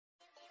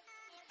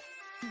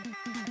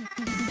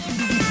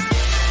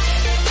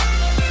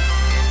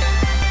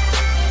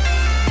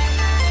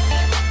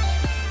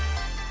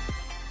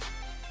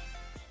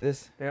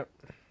This? Yep.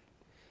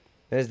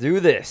 Let's do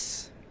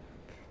this.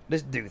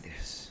 Let's do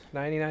this.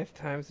 99th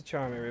time's the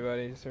charm,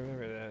 everybody. Just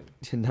remember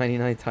that.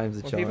 99 times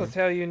the When charm. people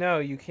tell you no,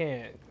 you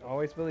can't.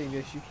 Always believe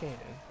yes, you can.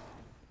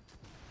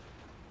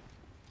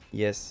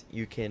 Yes,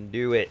 you can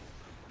do it.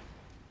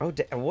 Oh,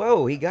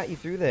 whoa, he got you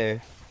through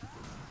there.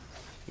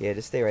 Yeah,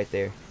 just stay right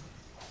there.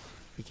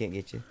 He can't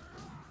get you.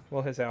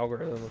 Well, his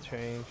algorithm will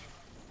change.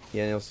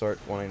 Yeah, and he'll start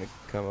wanting to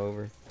come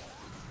over.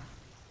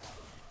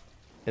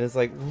 And it's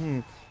like,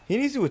 he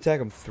needs to attack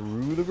him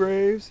through the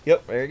graves.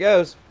 Yep, there he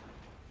goes.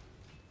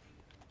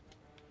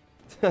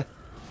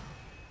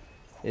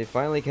 It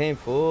finally came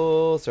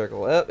full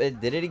circle. Up, it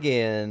did it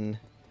again.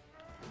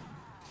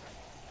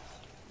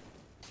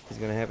 Is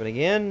it gonna happen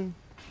again?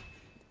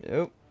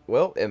 Nope.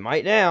 Well, it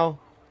might now.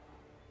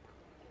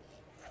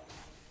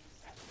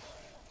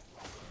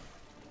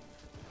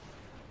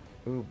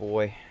 Ooh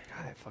boy.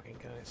 God, that fucking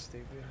gun is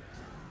stupid.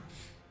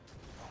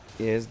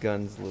 Yeah, his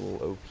gun's a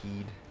little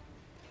OP'd.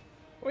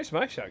 I wish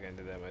my shotgun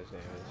did that much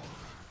damage.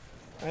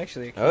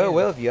 Actually, it Oh can.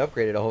 well, if you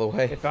upgrade it all the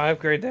way. If I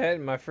upgrade that,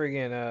 my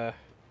friggin'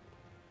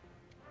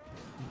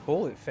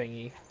 bullet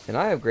thingy. And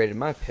I upgraded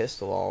my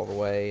pistol all the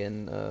way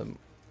in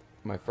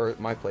my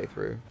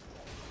playthrough.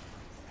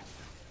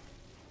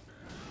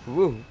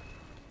 Woo.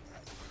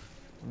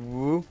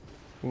 Woo.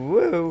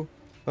 Woo.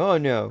 Oh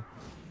no.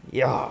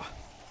 Yeah.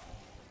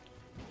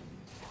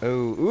 Oh,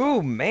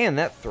 ooh, man,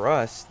 that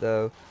thrust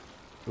though.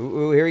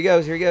 Ooh, here he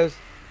goes. Here he goes.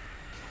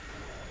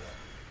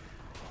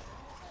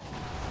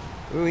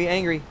 Ooh, he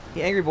angry.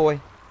 He angry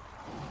boy.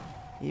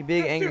 He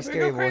big, angry,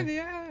 scary boy.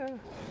 Yeah.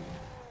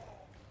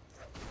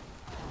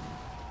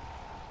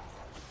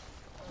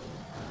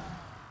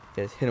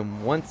 Just hit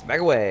him once.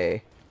 Back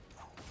away.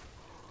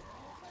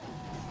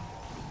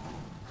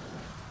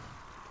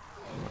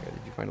 Oh my god,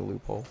 did you find a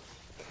loophole?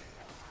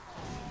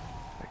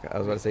 I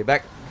was about to say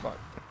back. Fuck.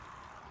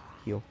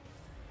 Heal.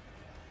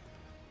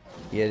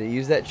 Yeah, to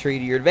use that tree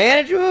to your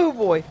advantage. Ooh,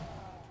 boy.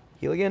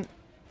 Heal again.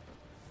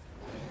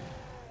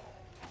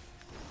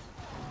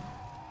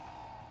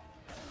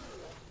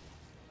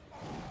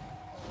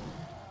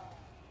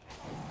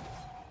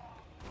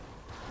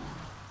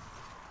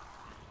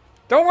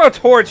 Don't run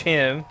towards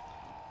him.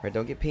 Right,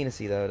 don't get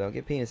penisy though. Don't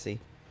get penisy.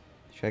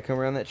 Try to come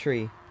around that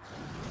tree.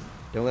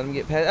 Don't let him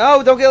get past.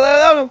 Oh, don't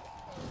let him.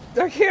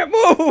 I can't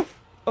move.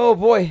 Oh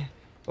boy.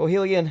 Oh,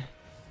 heal again.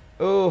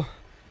 Oh.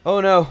 Oh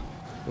no.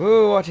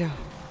 Oh, watch out.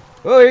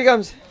 Oh, here he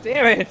comes.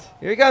 Damn it.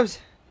 Here he comes.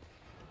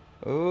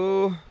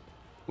 Oh.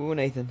 Ooh,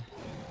 Nathan.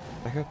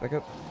 Back up, back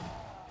up.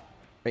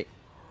 Right.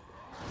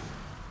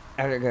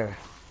 Out there go.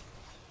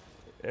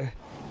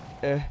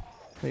 How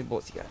many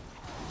bullets you got?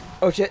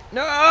 Oh shit.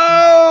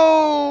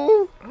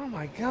 No! Oh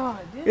my god,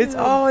 dude. It's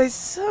always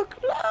so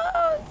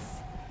close.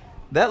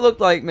 That looked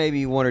like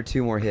maybe one or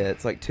two more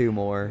hits. Like two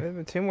more. If it had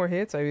been 2 more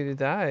hits, I would have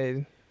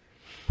died.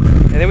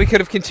 And then we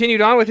could have continued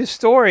on with his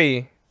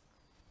story.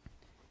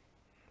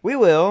 We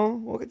will.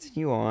 We'll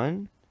continue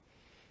on.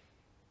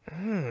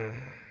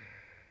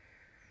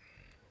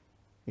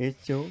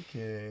 It's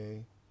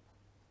okay.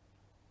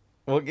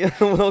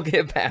 We'll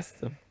get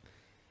past them.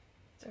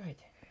 It's alright.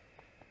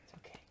 It's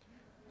okay.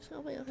 It's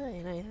be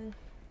okay, Nathan.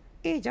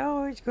 It's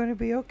always gonna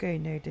be okay, I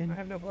Nathan.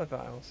 have no blood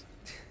vials.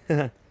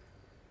 And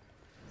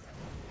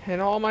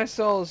all my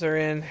souls are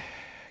in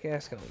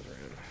Gascoigne's room.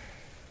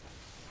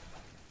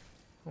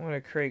 I want to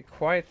create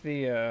quite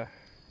the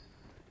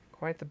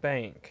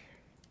bank.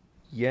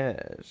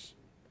 Yes.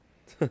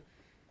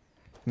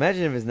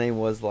 Imagine if his name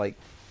was like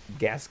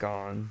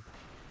Gascoigne.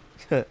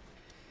 That's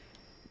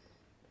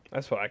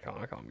what I call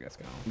him. I call him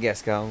Gascoigne.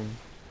 Gascoigne.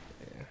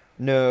 Yeah.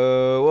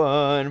 No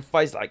one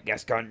fights like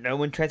Gascoigne. No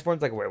one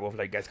transforms like a werewolf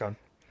like Gascoigne.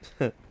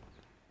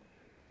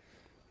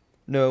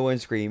 No one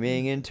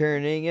screaming and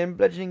turning and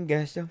bludgeoning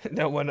Gascoigne.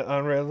 No one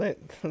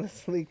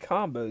unrelentlessly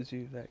combos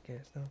you that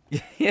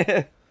Gascoigne.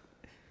 Yeah.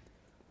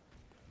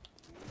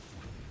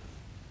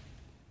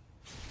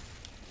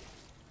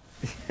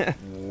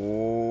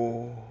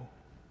 Whoa.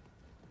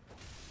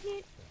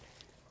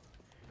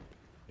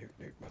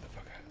 Nuke,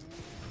 motherfucker.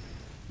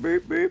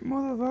 Beep, beep,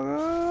 motherfucker.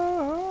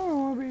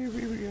 Oh, beep,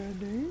 beep,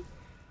 goddamn.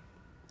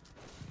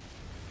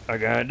 I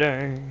got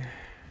dang.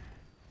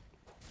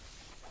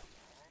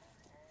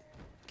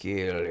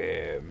 Kill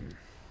him.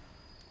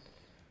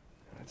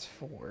 That's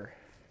 4.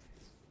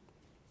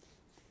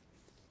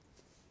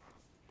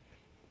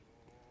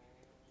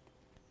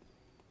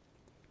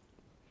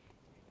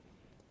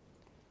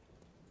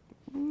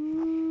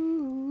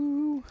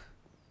 Ooh.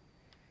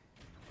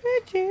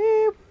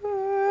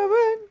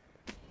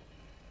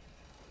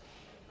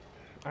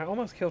 I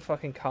almost killed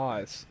fucking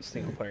Kaz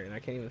single player, and I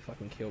can't even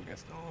fucking kill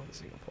Gaston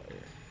single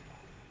player.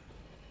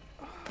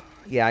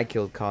 Yeah, I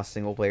killed Cost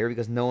single player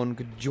because no one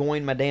could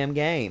join my damn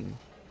game.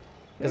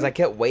 Because I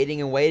kept waiting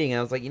and waiting, and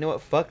I was like, you know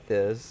what, fuck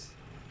this.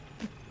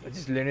 I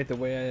just learned it the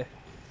way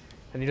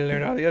I need to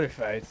learn all the other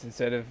fights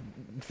instead of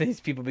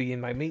these people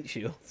being my meat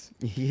shields.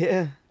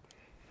 Yeah.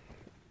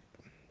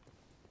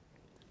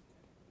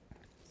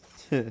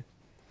 Mitchell.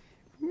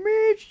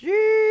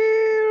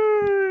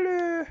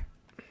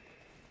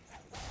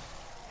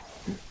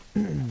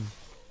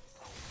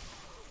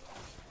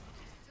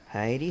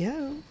 Heidi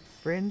ho,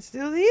 friends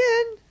till the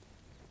end.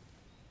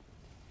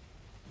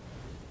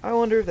 I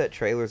wonder if that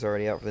trailer's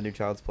already out for the new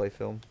Child's Play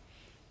film.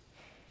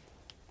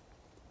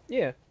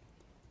 Yeah.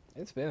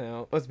 It's been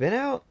out. Oh, it's been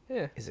out?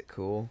 Yeah. Is it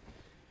cool?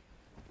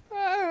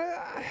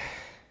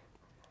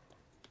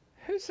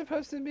 Who's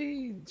supposed to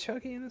be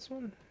Chucky in this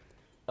one?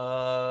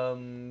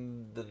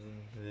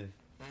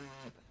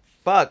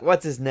 Fuck,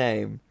 what's his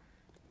name?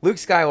 Luke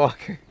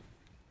Skywalker.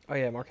 Oh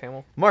yeah, Mark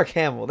Hamill. Mark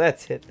Hamill,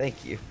 that's it.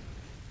 Thank you.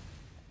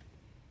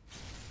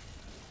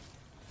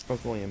 Oh,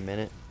 it's only a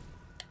minute.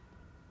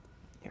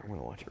 Yeah, I'm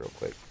gonna watch it real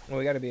quick. Well,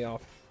 we got to be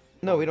off.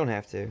 No, we don't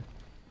have to.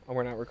 Oh,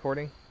 we're not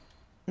recording?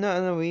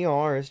 No, we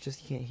are. It's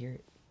just you can't hear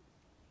it.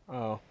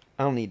 Oh.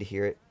 I don't need to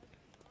hear it.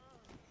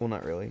 Well,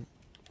 not really.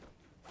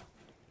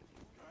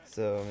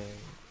 So, I mean...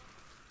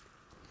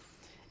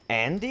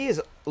 Andy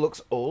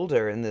looks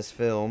older in this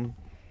film.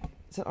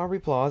 Is that Aubrey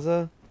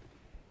Plaza?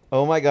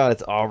 Oh my god,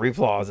 it's Aubrey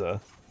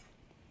Plaza.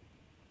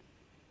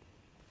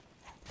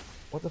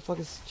 What the fuck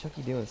is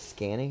Chucky doing?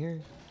 Scanning her?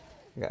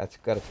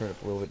 I've got to turn it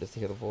up a little bit just to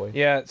hear the voice.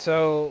 Yeah,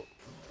 so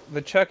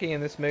the Chucky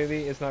in this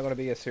movie is not going to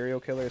be a serial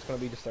killer. It's going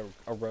to be just a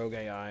rogue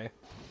AI.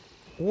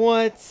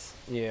 What?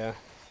 Yeah.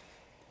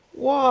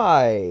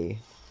 Why?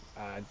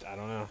 I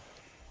don't know.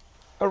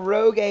 A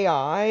rogue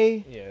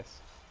AI? Yes.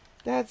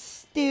 That's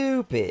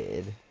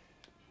stupid.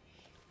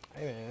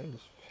 Hey, man.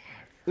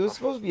 It was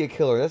supposed to be a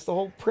killer. That's the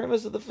whole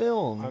premise of the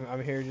film.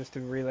 I'm here just to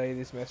relay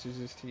these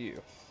messages to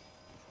you.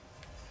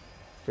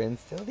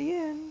 Friends till the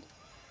end.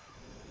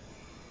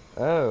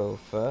 Oh,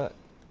 fuck.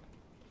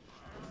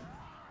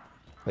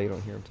 Oh, you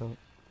don't hear him talk?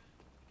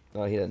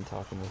 Oh, he doesn't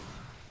talk in the...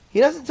 He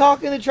doesn't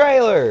talk in the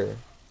trailer!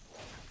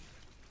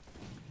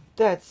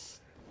 That's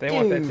They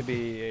want that to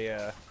be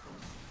a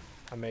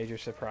major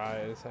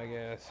surprise, I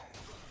guess.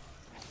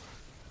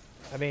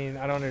 I mean,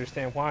 I don't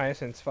understand why,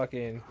 since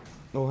fucking...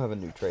 We'll have a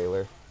new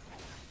trailer.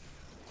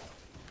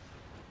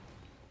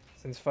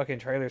 Since fucking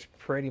trailers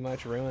pretty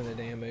much ruin the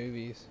damn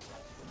movies.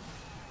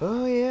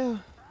 Oh, yeah.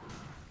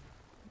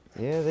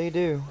 Yeah, they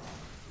do.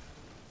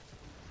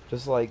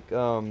 Just like,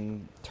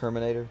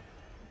 Terminator.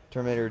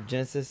 Terminator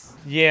Genesis.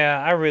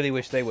 Yeah, I really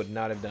wish they would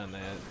not have done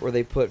that. Where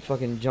they put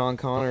fucking John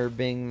Connor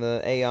being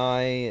the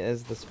AI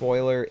as the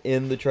spoiler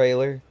in the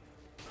trailer.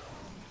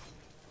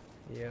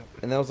 Yeah.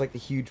 And that was like the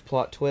huge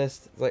plot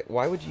twist. It's like,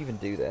 why would you even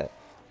do that?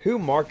 Who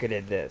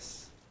marketed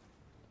this?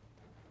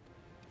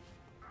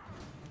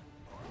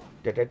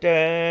 Da, da,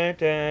 da,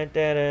 da,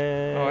 da,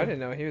 da. Oh, I didn't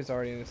know he was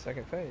already in the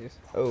second phase.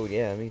 Oh,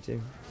 yeah, me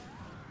too.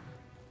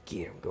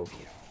 Get him, go get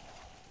him.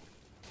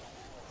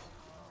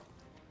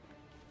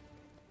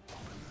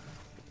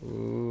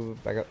 Ooh,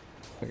 back up.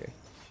 Okay.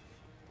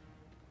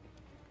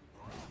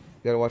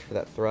 Gotta watch for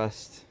that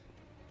thrust.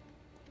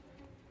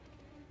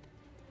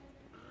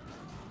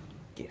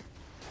 Get him.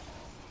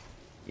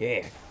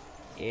 Yeah.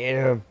 Get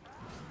him.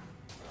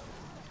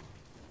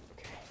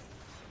 Okay.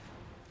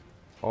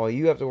 All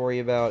you have to worry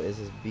about is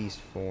his beast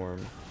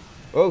form.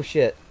 Oh,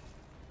 shit.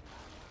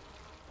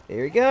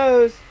 Here he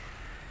goes.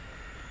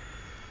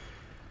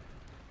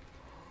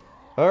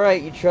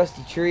 Alright, you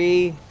trusty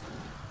tree.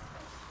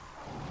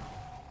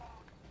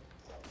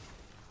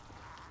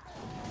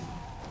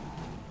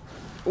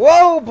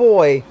 Whoa,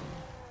 boy!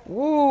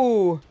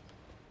 Woo!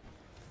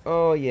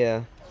 Oh,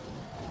 yeah.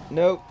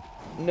 Nope.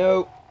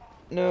 Nope.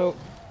 Nope.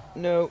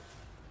 Nope.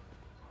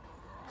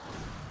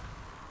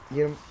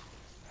 Get him.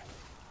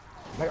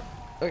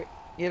 Okay,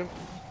 get him.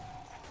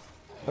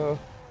 Not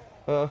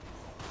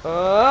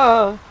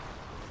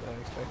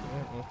expecting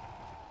that one.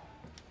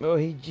 Oh,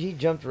 he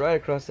jumped right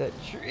across that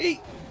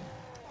tree.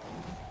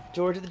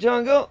 George of the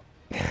jungle.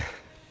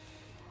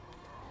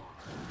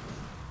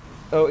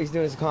 Oh, he's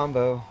doing his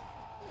combo.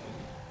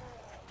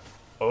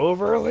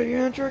 Overly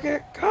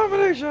intricate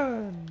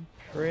combination.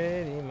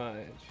 Pretty much.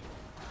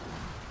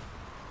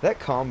 That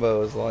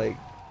combo is like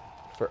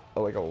for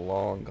like a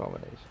long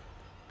combination.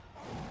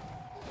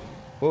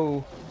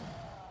 Whoa.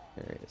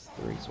 There it is.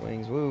 3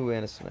 swings. Woo,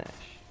 and a smash.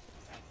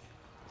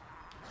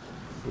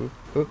 Woo,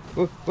 woo,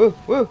 woo, woo,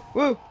 woo,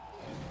 woo.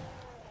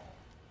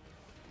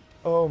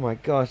 Oh my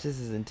gosh, this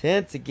is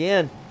intense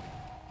again.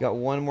 Got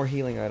one more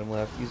healing item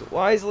left. Use it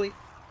wisely.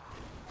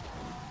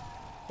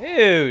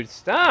 Dude,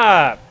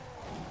 stop!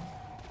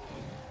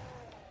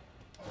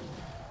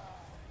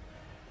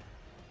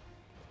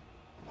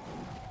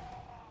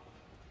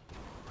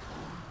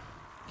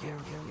 Get him,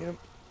 get him, get him.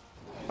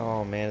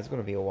 Oh man, it's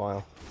gonna be a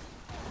while.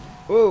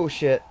 Whoa,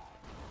 shit.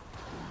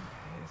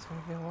 It's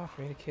gonna be a while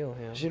for me to kill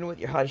him. Shooting with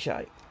your hottie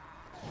shotty.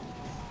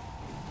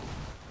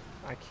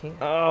 I can't.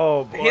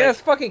 Oh boy. He has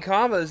fucking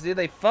combos, dude.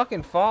 They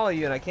fucking follow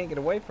you, and I can't get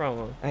away from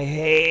them. I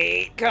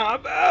hate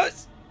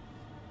combos.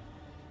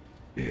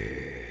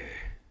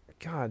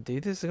 God,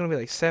 dude, this is gonna be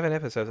like 7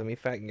 episodes of me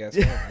fucking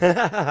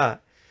Gascoigne.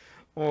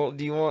 Well,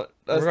 do you want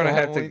us We're gonna to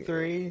have only to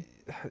 3?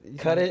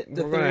 Cut it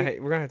to We're 3?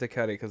 gonna have to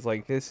cut it because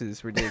like this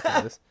is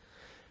ridiculous.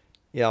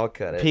 Yeah, I'll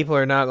cut it. People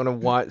are not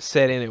gonna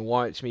sit in and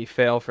watch me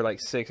fail for like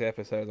 6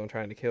 episodes on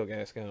trying to kill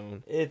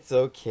Gascoigne. It's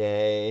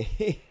okay.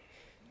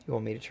 You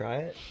want me to try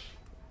it?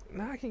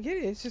 No, I can get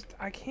it. It's just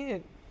I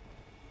can't.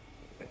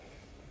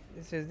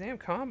 It's his damn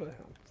combo. I'm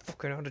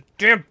fucking on the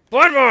damn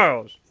blood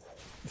vials.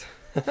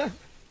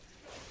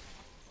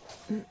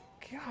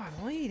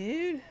 Golly,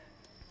 dude.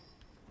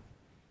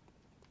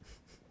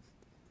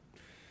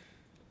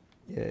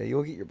 Yeah,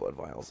 you'll get your blood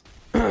vials.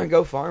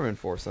 Go farming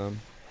for some.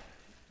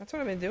 That's what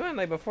I've been doing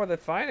like before the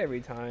fight every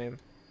time.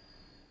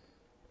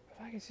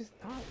 Like it's just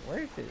not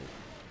worth it.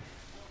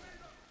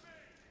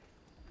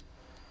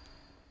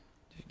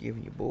 Just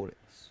giving you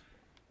bullets.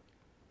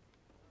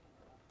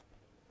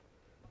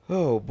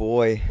 Oh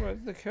boy.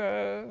 Where's the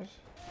cuz?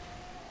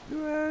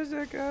 Where's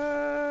the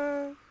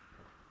cuz?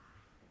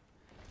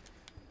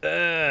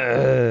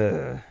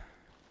 None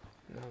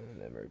of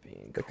them are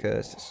being The cool.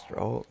 cuz is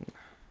strong.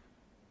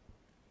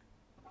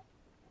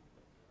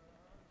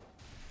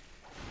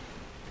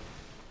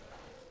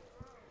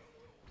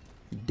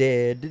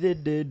 Dead.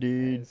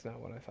 It's not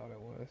what I thought it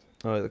was.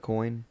 Oh, the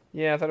coin?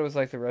 Yeah, I thought it was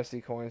like the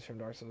rusty coins from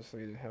Dark Souls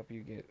 3 to help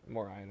you get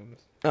more items.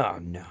 Oh,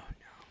 no.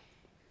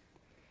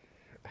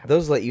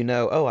 Those let you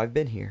know, oh, I've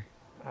been here.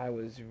 I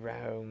was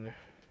wrong.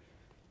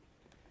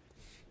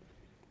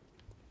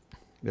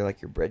 They're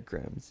like your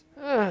breadcrumbs.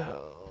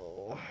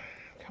 Oh,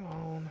 come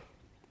on.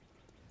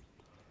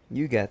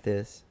 You got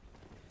this.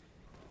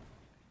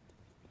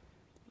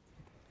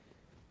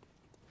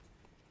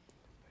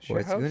 Sure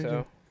What's he hope gonna so.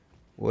 do?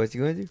 What's he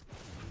gonna do?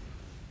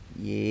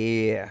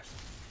 Yeah.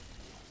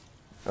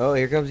 Oh,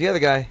 here comes the other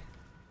guy.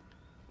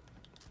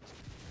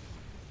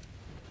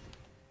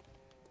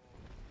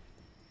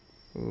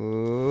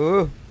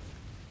 Ooh.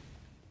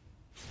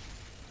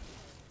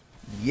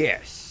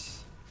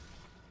 Yes.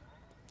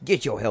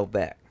 Get your health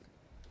back.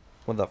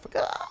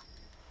 Motherfucker.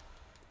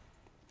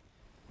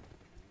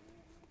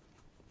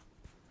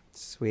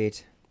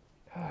 Sweet.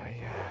 Oh,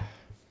 yeah.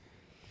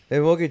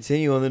 And we'll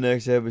continue on the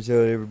next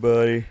episode,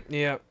 everybody.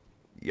 Yep.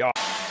 Yeah.